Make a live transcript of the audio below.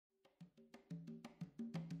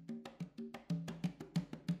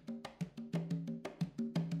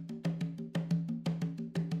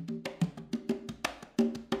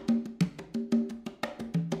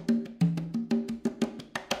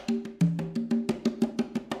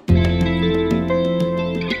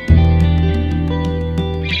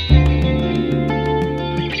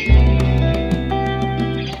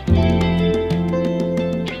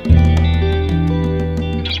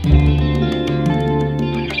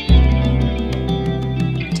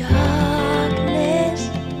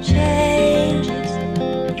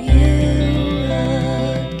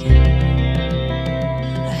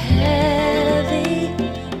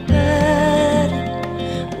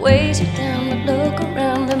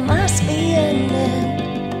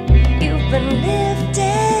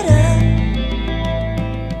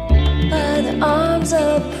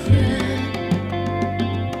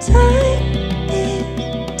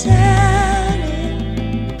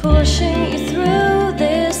pushing you through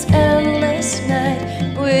this endless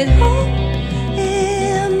night with hope.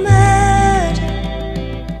 Imagine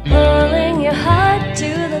pulling your heart to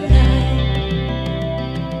the light.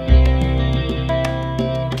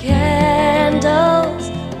 Candles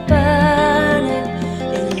burning,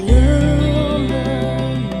 illuminate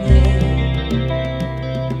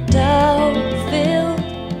doubt-filled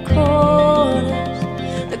corners.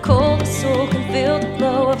 The cold soul can feel the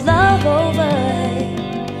glow of love over hate.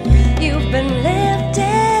 You've been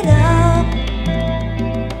lifted up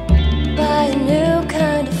by a new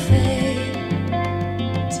kind of fate.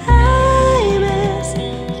 Time is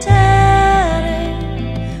telling,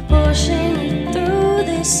 pushing you through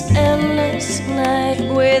this endless night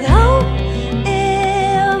with